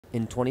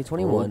In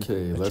 2021,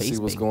 Okay, a let's Chase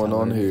see what's bank going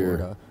teller on in here.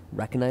 Florida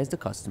recognized a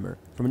customer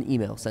from an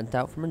email sent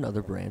out from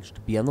another branch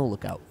to be on the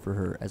lookout for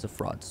her as a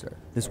fraudster.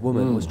 This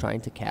woman was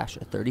trying to cash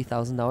a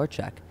 $30,000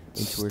 check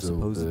into her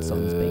supposed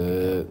son's bank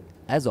account.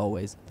 As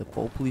always, the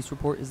full police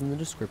report is in the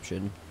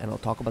description, and I'll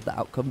talk about the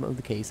outcome of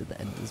the case at the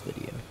end of this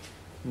video.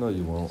 No,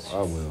 you won't. I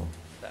will.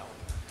 That one.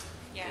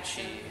 Yeah. Is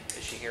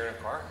she here in a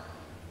car?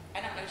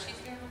 I don't know if she's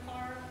here in the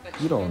car,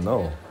 but You don't know.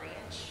 went to the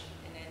branch,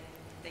 and then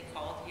they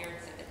called here and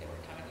said that they were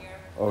coming here.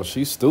 Oh,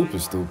 she's stupid.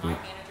 My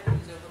manager,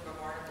 who's over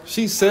Brevard,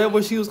 She said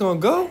where she was gonna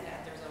go? said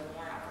that there's a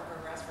warrant out for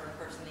her arrest for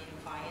impersonating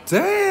clients.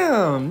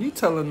 Damn, you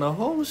telling the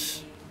whole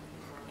She's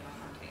working on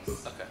her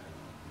case. Okay.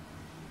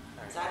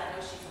 So I don't know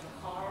if she's in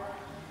the car.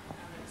 I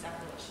don't know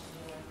exactly what she's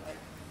doing, but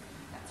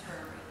that's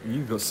her.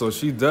 You go, so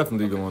she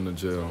definitely going to I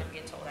jail. didn't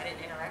get told. I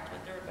didn't interact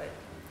with her, but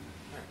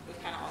we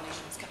kind of all knew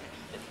she was coming.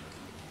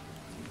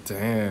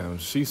 Damn,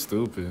 she's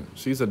stupid.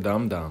 She's a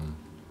dum-dum.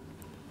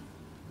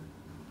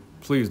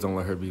 Please don't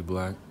let her be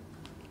black.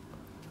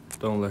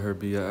 Don't let her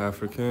be an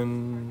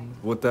African.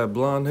 With that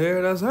blonde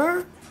hair, that's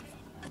her?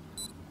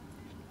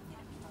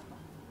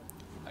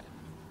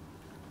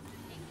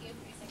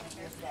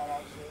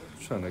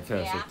 Trying to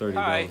cash a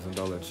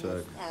 $30,000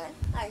 check.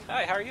 Hi.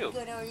 Hi, how are you?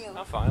 Good, how are you?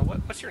 I'm fine.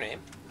 What's your name?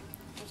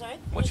 I'm sorry?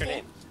 What's your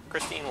name?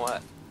 Christine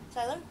what?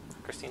 Tyler?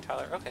 Christine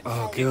Tyler? Okay.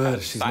 Oh,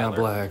 good. She's not Siler.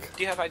 black.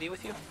 Do you have ID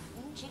with you?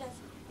 She does.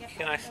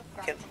 Can I?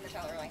 Can,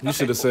 You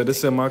should have said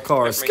this in my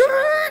car. information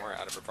around Skirt! when we're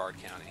out of Brevard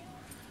County.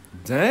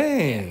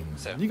 Dang.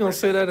 So You gonna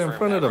say that in confirm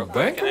front of that the real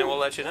quick, and then bank? we'll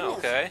let you know.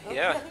 Okay?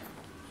 Yeah.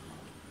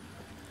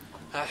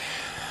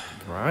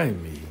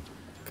 Grimy.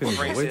 Couldn't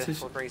even wait till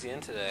she... What brings you in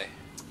today?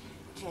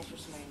 Transfer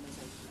some money to my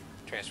son.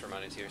 Transfer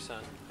money to your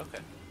son. Okay.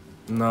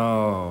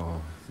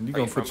 No. You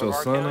gonna you put from your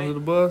Brevard son County? under the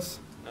bus?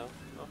 No.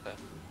 Okay.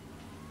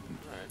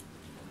 All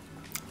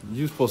right.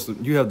 You supposed to.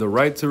 You have the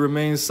right to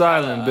remain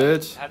silent,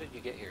 bitch. How did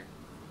you get here?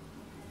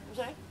 I'm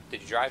sorry?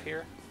 Did you drive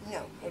here? No,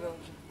 I rode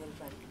with a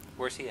friend.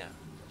 Where's he at?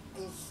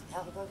 He's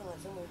out in the parking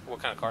lot somewhere. What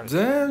kind of car does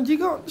Damn, you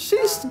gon'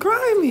 she's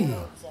grimy.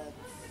 It's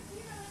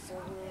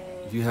silver.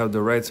 You have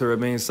the right to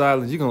remain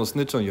silent. You gonna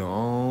snitch on your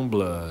own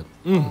blood.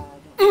 Equinox,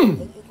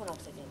 I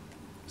think.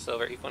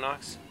 Silver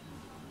Equinox?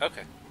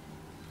 Okay.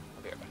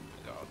 I'll be right back.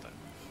 I'll go with that.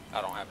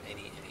 I don't have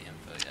any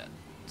info yet.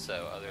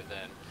 So other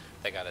than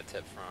they got a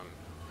tip from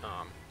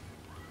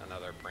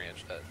another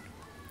branch that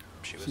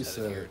she was She headed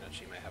said- here and that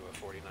she may have a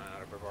 49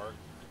 out of Brevard.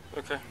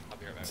 Okay. I'll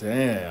be right back.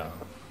 Damn.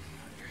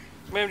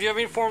 Ma'am, do you have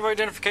any form of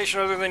identification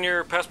other than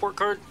your passport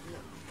card?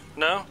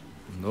 No?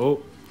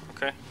 Nope.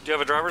 Okay. Do you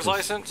have a driver's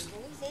license?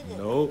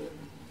 Nope.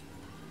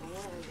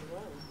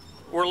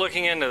 We're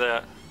looking into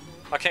that.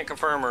 I can't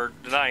confirm or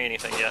deny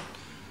anything yet.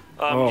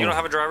 Oh. You don't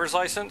have a driver's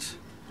license?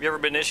 Have you ever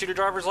been issued a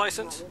driver's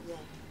license?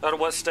 Out of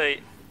what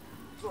state?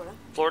 Florida.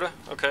 Florida?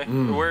 Okay.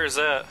 Mm. Where is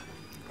that?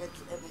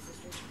 It's at my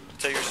sister's.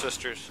 It's at your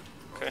sister's.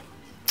 Okay.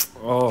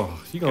 Oh,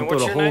 you gonna And throw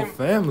what's the your whole name?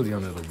 family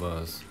under the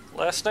bus.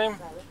 Last name?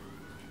 Tyler.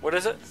 What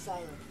is it?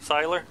 Silent.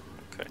 Siler?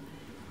 Okay.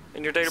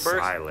 And your date of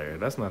birth? Siler.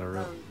 That's not a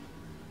real.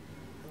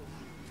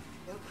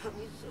 No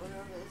companies order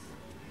this.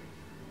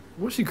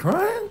 Was she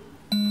crying?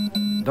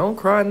 Don't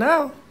cry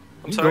now.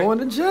 You sorry? going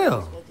to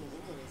jail. Expecting any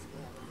of this to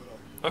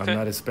happen. Okay. I'm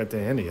not expecting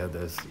any of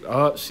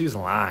this. She's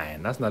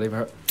lying. That's not even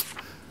her.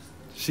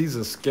 She's a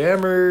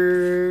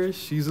scammer.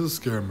 She's a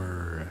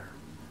scammer.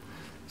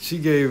 She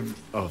gave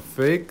a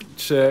fake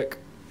check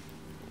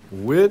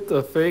with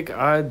a fake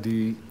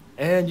ID,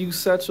 and you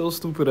sat your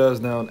stupid ass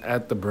down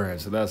at the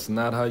branch. That's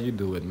not how you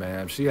do it,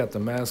 ma'am. She had the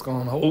mask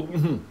on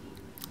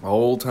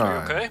whole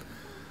time. Okay.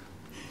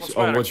 What's the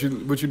Oh, matter?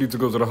 what you need to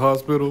go to the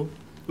hospital?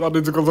 I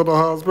need to go to the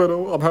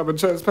hospital. I'm having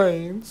chest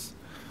pains.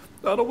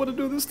 I don't want to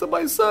do this to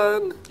my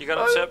son. You got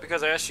upset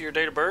because I asked you your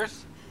date of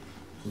birth?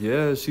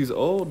 Yeah, she's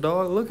old,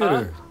 dog. Look at Huh?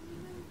 her.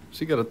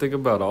 She got to think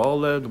about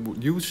all that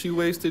youth she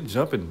wasted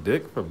jumping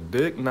dick from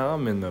dick. Now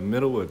I'm in the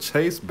middle of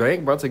Chase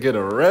Bank about to get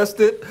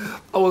arrested.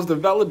 I was the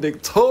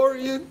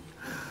valedictorian.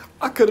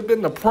 I could have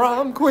been the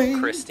prom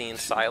queen. Christine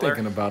Siler?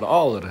 Thinking about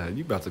all of that.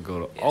 You about to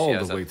go Yeah, all she the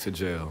has way a- to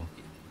jail.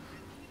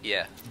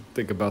 Yeah.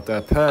 Think about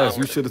that past.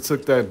 You we're- should have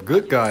took that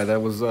good guy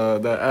that was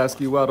that asked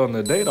you out on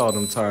the date all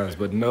them times.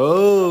 But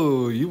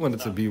no, you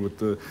wanted to be with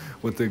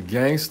the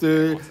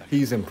gangster.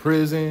 He's in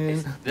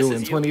prison This doing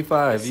is you?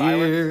 25 This Siler?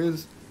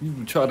 years.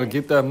 You try to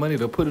get that money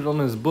to put it on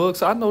his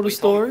books. I know the What you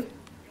told me?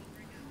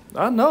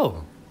 story. I know.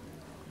 All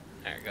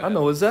right, go I ahead.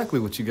 know exactly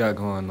what you got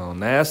going on.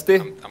 Nasty.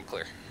 I'm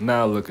clear.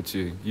 Now look at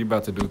you. You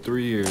about to do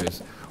 3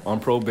 years on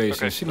probation.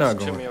 Okay, She's not listen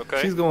to going. me,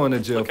 okay? She's going to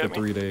jail Look for at me.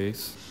 3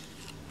 days.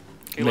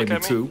 Can you look Maybe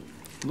at me? 2.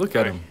 Look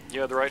at Okay. him. You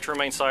have the right to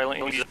remain silent.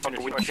 You Should've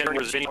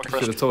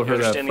told her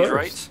You that understand these first.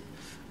 rights?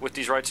 With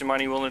these rights in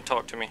mind, are you willing to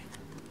talk to me?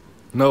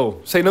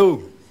 No. Say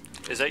no.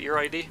 Is that your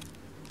ID?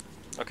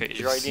 Okay, is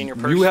your ID in your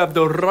purse? You have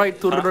the right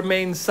to Huh?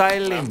 remain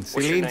silent.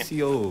 What's your name?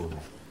 Silencio.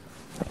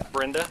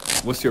 Brenda?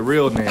 What's your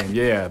real name?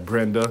 Yeah,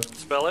 Brenda.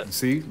 Spell it.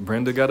 See,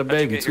 Brenda got a you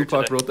baby. get here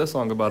Tupac today? wrote that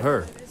song about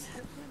her.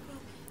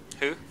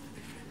 Who?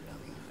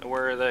 And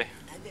where are they?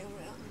 They were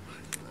out.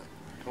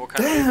 And what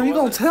kind of Damn, vehicle you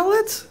gonna was tell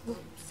it? it?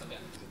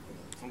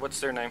 And what's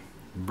their name?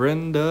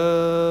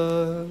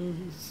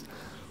 Brenda's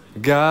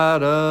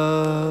got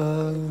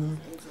a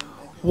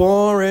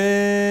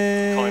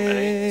warrant. Call him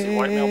Eddie. Is he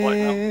white male, black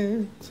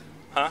male?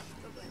 Huh?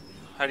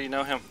 How do you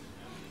know him?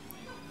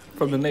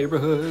 From the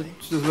neighborhood.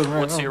 Just around.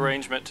 What's the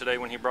arrangement today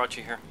when he brought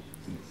you here?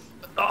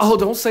 Oh,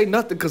 don't say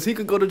nothing, because he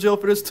could go to jail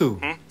for this too.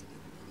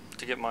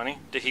 To get money?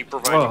 Did he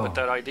provide you with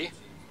that ID?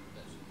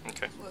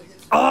 Okay.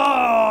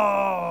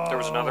 Oh! There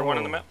was another one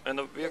in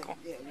the vehicle?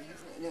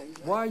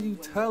 Why are you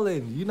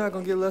telling? You're not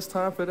going to get less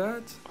time for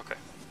that? Okay.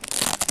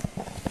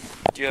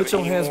 Do you have Put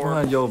your any hands more?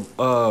 behind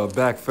your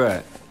back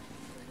fat.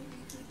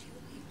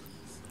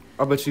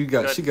 I bet you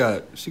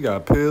she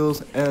got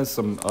pills and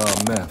some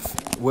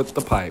meth with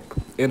the pipe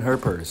in her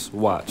purse.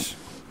 Watch.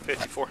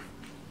 54.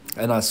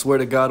 And I swear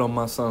to God on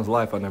my son's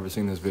life, I've never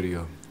seen this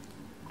video.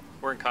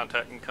 We're in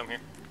contact. You can come here.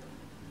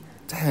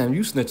 Damn,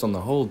 you snitched on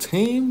the whole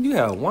team? You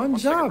had one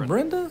job, second,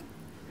 Brenda?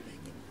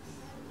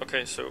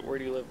 Okay, so where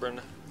do you live,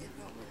 Brenda?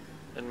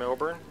 In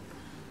Melbourne?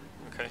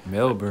 Okay.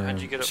 Melbourne.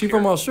 How'd you get up She here?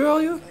 from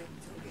Australia?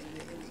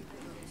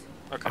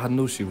 Okay. I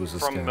knew she was a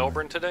From scammer.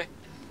 Melbourne today?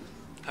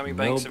 How many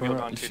banks have you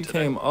gone to She today?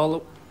 came all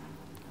up.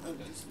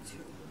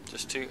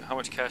 Just two? How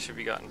much cash have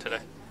you gotten today?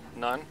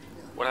 None?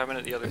 What happened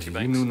at the other two You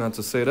banks? knew not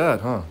to say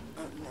that, huh?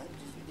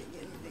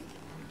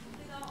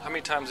 How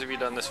many times have you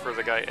done this for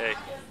the guy A?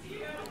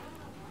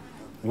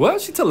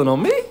 What? She telling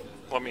on me?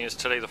 Well, I mean, is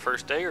today the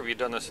first day, or have you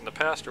done this in the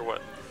past, or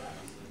what?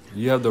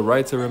 You have the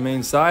right to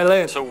remain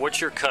silent. So what's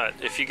your cut?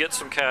 If you get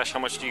some cash, how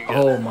much do you get?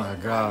 Oh my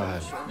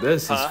God.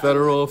 This is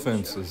federal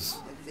offenses.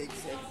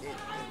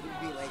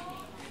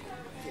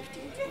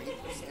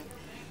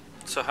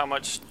 So how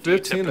much do you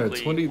 15 or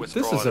typically 20.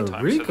 withdraw This is at a time?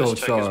 So RICO this check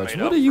is charge.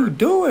 made What out are you for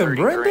doing,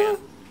 30 Brenda? grand.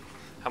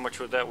 How much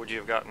would you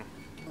have gotten?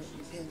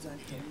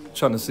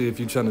 Trying to see if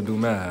you're trying to do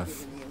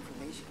math.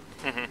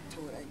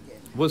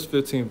 What's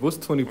 15? What's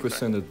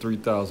 20% of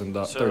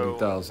 $3,000? So-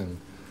 30,000.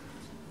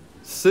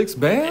 6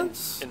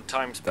 bands? In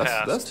times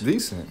past, That's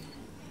decent.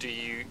 do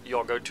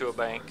y'all go to a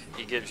bank?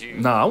 He gives you.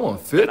 Nah, I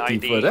want 50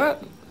 ID. for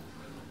that.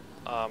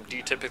 Do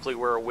you typically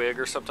wear a wig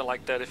or something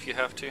like that if you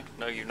have to?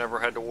 No, you've never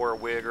had to wear a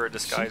wig or a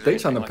disguise. They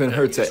trying to pin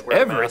her to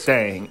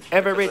everything.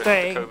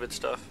 Everything. COVID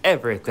stuff.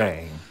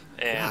 Everything.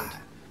 And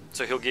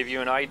so he'll give you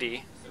an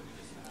ID,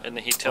 and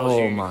then he tells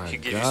Oh you my he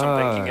gives you some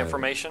banking God.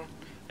 information,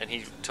 and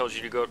he tells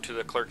you to go up to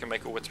the clerk and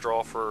make a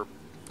withdrawal for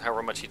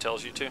however much he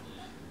tells you to.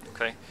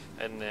 Okay,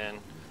 and then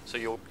so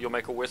you'll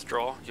make a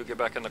withdrawal. You'll get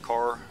back in the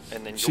car,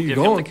 and then you'll She's give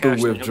him going the through cash. and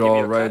he'll give you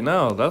withdrawal a right cut.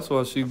 now. That's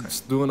why she's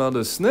doing all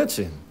this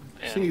snitching.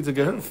 She And- needs to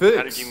get her and fixed.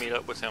 How did you meet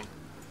up with him?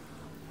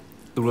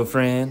 Through a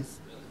friend.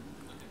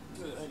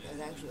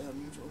 Actually, a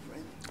mutual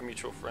friend. A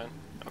mutual friend.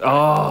 Okay.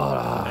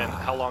 Oh. And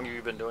how long have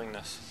you been doing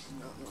this?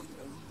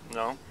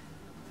 No?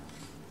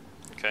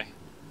 Okay.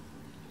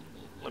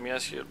 Let me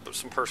ask you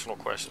some personal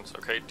questions,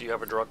 okay? Do you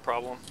have a drug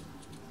problem?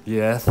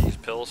 Yes. These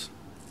pills?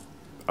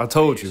 I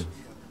told you.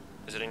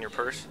 Is it in your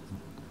purse?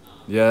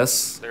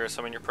 Yes. There is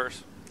some in your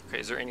purse? Okay,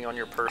 is there any on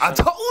your person? I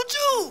told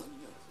you.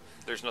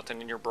 There's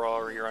nothing in your bra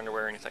or your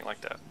underwear or anything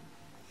like that?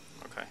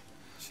 Okay.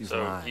 She's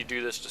So lying. you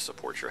do this to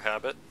support your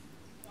habit?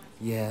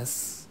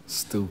 Yes.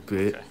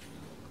 Stupid. Okay.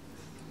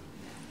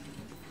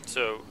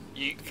 So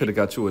you Could have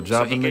got you a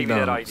job he in gave you that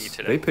McDonald's. ID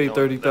today. They pay No, that's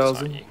not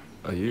 30,000 you.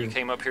 a year. You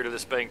came up here to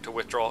this bank to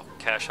withdraw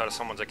cash out of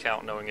someone's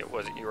account knowing it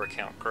wasn't your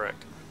account,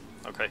 correct?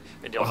 Okay.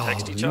 And y'all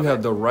text each you other?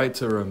 have the right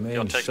to Y'all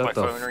remain. text Shut by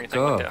the phone or anything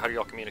fuck like that? up. How do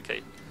y'all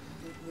communicate?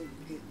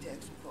 We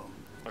text or call.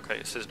 Okay,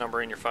 is his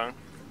number in your phone?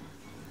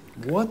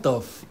 What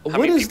the? How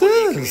What many is people do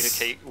you this?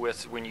 communicate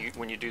with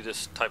when you do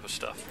this type of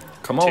stuff?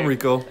 Come on, Two.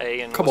 Rico.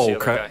 A and Come what's on, the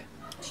other crap. guy?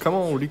 Come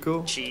on,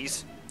 Rico.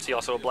 Cheese. Is he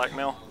also a black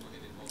male?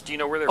 Do you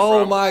know where they're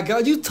Oh from? my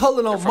God! You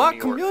telling They're on from my New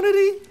York.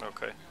 community?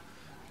 Okay.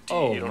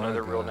 Oh You don't know my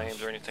their real gosh.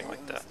 names or anything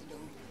like that?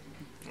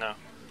 No.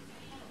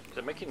 Does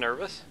it make you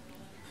nervous?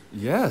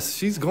 Yes,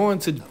 she's going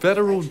to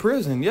federal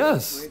prison.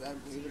 Yes. Believe it or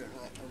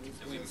not, I was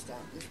going to stop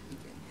this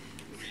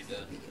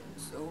weekend.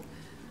 So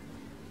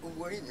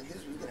worried that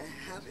this was going to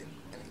happen.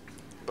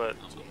 And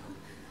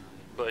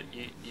But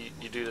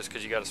you do this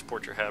because you got to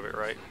support your habit,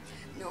 right?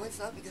 no, it's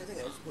not because I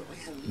got to support my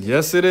family.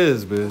 Yes, it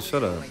is, bitch.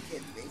 Shut up. My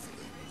kids, basically.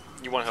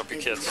 You want to help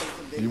your kids.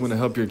 You want to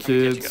help your How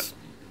many kids you kids?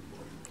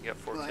 You got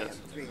 4 Well, I have kids.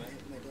 3. My daughter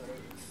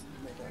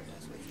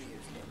passed away 3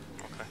 years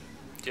ago. Okay.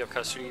 Do you have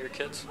custody of your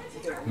kids?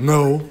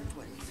 No.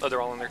 Oh,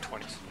 they're all in their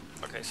 20s.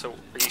 Okay, so are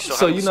you still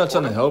So having you're not support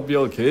trying to them? help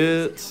your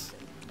kids?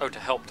 Oh, to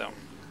help them.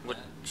 What,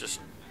 just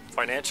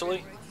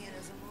financially?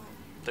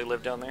 They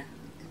live down there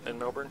in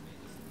Melbourne?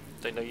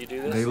 They know you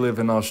do this? They live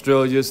in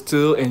Australia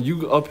still, and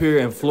you up here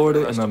in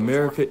Florida, in arrested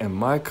America, in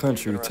my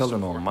country, arrested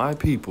telling before. on my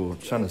people,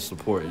 trying to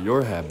support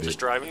your Just habit.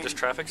 driving, just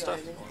traffic stuff?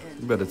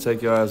 You better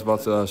take your ass back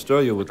to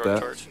Australia with Drug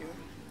that. charge?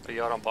 Are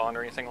you out on bond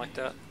or anything like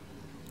that?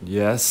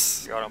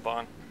 Yes. You're out on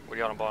bond? What are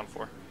you out on bond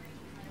for?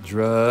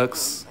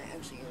 Drugs. I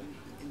actually am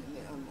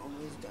I'm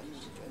almost done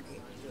with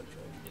the drug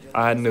charge.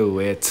 I knew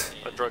it.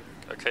 A drug,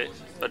 okay.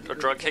 A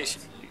drug case,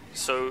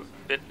 so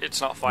it's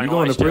not finalized You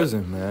going to yet.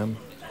 prison, man.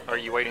 Are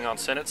you waiting on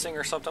sentencing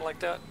or something like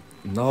that?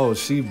 No,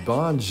 she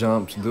bond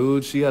jumped,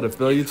 dude. She had a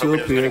failure to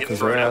Okay, it's gonna appear get because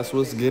her thrown out. ass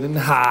was getting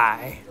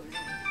high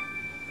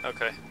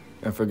Okay.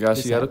 and forgot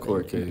This she had a happened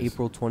court in case.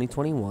 April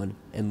 2021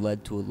 and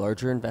led to a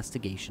larger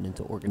investigation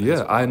into organized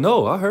Yeah, crime. I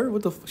know. I heard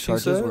what the she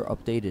Charges said. were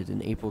updated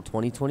in April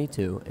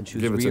 2022, and she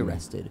Give it was to me.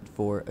 rearrested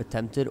for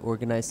attempted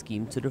organized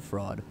scheme to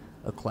defraud,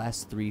 a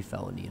Class 3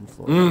 felony in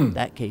Florida.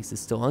 That case is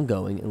still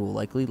ongoing and will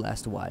likely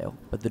last a while,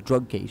 but the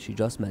drug case she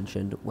just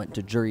mentioned went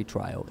to jury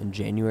trial in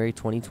January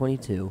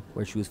 2022,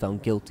 where she was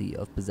found guilty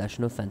of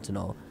possession of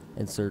fentanyl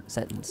and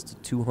sentenced to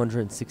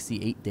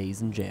 268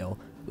 days in jail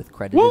with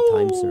credited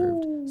time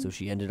served, so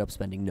she ended up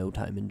spending no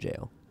time in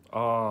jail.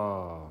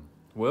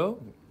 Well,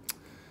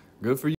 good for you.